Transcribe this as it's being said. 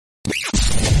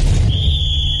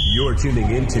You're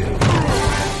tuning into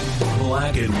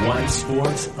Black and White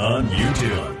Sports on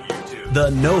YouTube.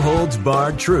 The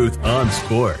no-holds-barred truth on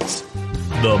sports.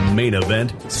 The main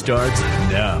event starts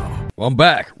now. Well, I'm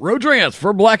back. Rodrance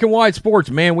for Black and White Sports.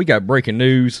 Man, we got breaking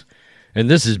news, and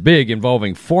this is big,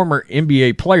 involving former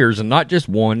NBA players, and not just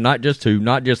one, not just two,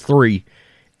 not just three.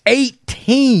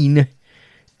 18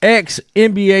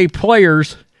 ex-NBA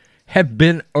players have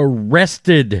been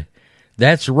arrested.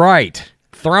 That's right.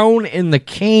 Thrown in the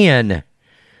can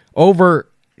over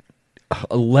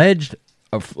alleged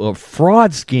a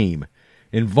fraud scheme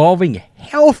involving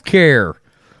healthcare,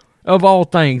 of all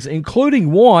things,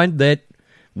 including one that,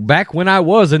 back when I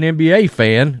was an NBA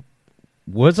fan,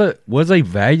 was a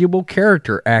valuable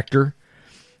character actor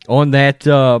on that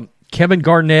Kevin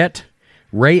Garnett,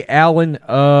 Ray Allen,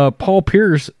 Paul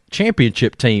Pierce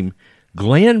championship team.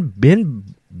 Glenn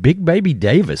Big Baby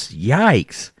Davis.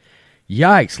 Yikes.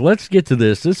 Let's get to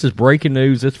this. This is breaking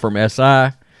news. It's from SI.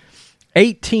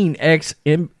 18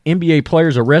 ex-NBA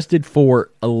players arrested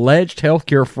for alleged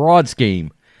healthcare fraud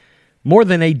scheme. More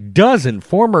than a dozen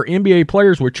former NBA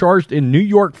players were charged in New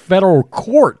York federal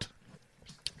court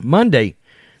Monday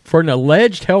for an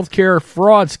alleged healthcare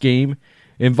fraud scheme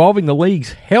involving the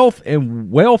league's health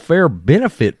and welfare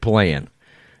benefit plan,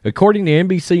 according to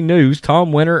NBC News,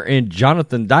 Tom Winter and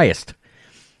Jonathan Diast.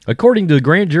 According to the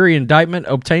grand jury indictment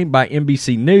obtained by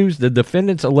NBC News, the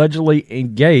defendants allegedly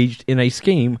engaged in a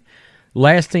scheme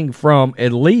lasting from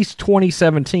at least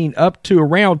 2017 up to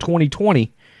around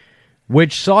 2020,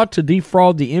 which sought to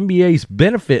defraud the NBA's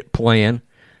benefit plan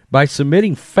by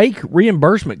submitting fake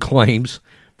reimbursement claims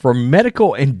for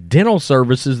medical and dental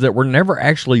services that were never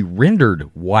actually rendered.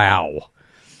 Wow.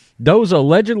 Those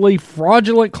allegedly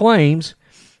fraudulent claims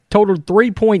totaled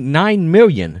 $3.9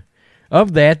 million.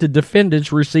 Of that, the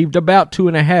defendants received about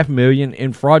 $2.5 million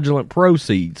in fraudulent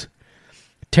proceeds.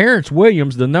 Terrence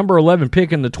Williams, the number 11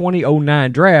 pick in the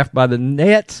 2009 draft by the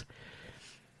Nets,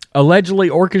 allegedly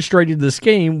orchestrated the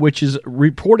scheme, which is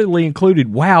reportedly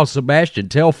included, Sebastian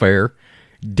Telfair,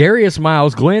 Darius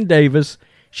Miles, Glenn Davis,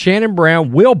 Shannon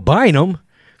Brown, Will Bynum,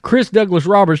 Chris Douglas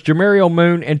Roberts, Jamario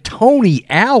Moon, and Tony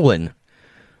Allen,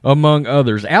 among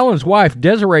others. Allen's wife,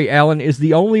 Desiree Allen, is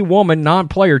the only woman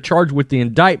non-player charged with the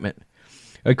indictment.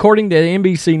 According to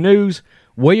NBC News,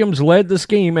 Williams led the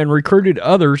scheme and recruited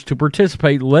others to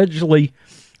participate, allegedly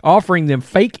offering them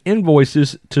fake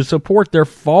invoices to support their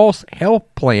false health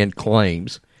plan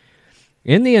claims.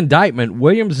 In the indictment,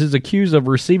 Williams is accused of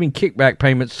receiving kickback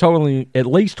payments totaling at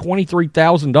least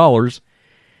 $23,000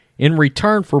 in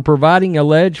return for providing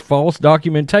alleged false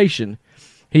documentation.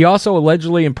 He also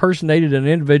allegedly impersonated an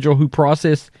individual who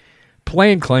processed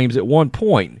plan claims at one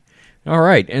point. All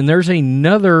right, and there's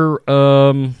another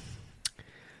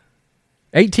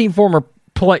 18 former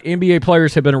NBA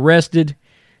players have been arrested.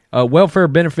 Welfare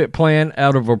benefit plan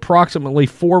out of approximately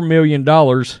 $4 million.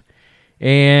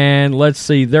 And let's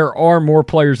see, there are more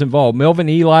players involved. Melvin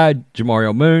Ely,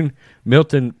 Jamario Moon,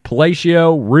 Milton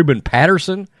Palacio, Ruben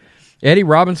Patterson, Eddie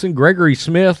Robinson, Gregory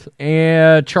Smith,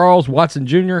 and Charles Watson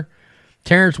Jr.,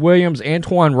 Terrence Williams,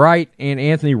 Antoine Wright, and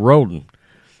Anthony Roden.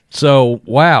 So,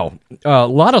 wow, a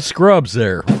lot of scrubs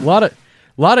there. A lot of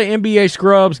NBA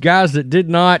scrubs, guys that did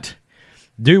not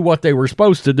do what they were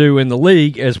supposed to do in the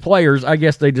league as players. I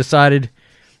guess they decided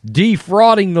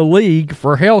defrauding the league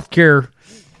for health care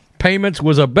payments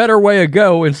was a better way to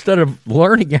go instead of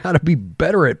learning how to be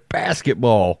better at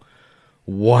basketball.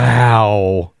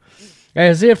 Wow.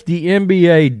 As if the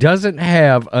NBA doesn't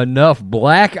have enough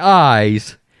black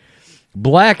eyes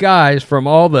from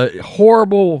all the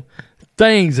horrible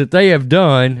things that they have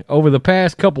done over the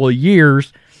past couple of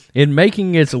years in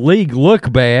making its league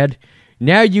look bad.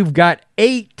 Now you've got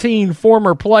 18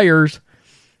 former players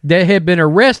that have been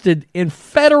arrested in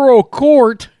federal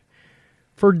court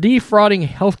for defrauding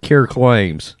healthcare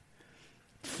claims.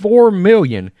 $4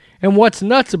 million. And what's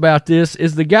nuts about this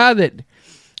is the guy that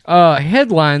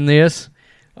headlined this,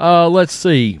 let's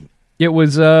see, it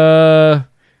was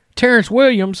Terrence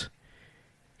Williams.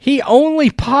 He only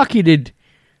pocketed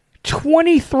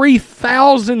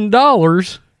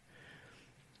 $23,000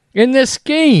 in this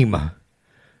scheme.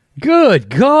 Good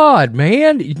God,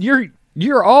 man. You've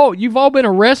all been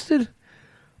arrested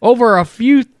over a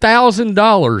few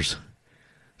 $1,000s.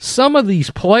 Some of these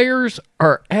players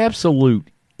are absolute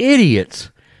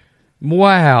idiots.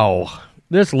 Wow.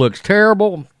 This looks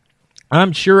terrible.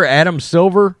 I'm sure Adam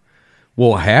Silver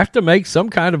will have to make some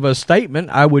kind of a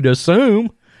statement, I would assume,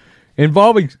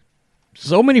 involving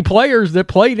so many players that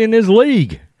played in his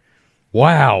league.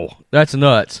 Wow, that's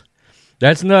nuts.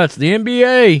 That's nuts. The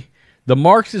NBA, the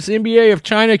Marxist NBA of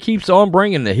China keeps on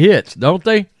bringing the hits, don't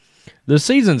they? The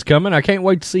season's coming. I can't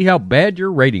wait to see how bad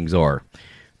your ratings are.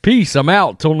 Peace. I'm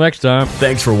out. Till next time.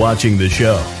 Thanks for watching the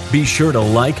show. Be sure to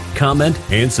like, comment,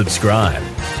 and subscribe.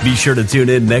 Be sure to tune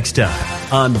in next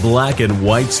time on Black and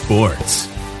White Sports.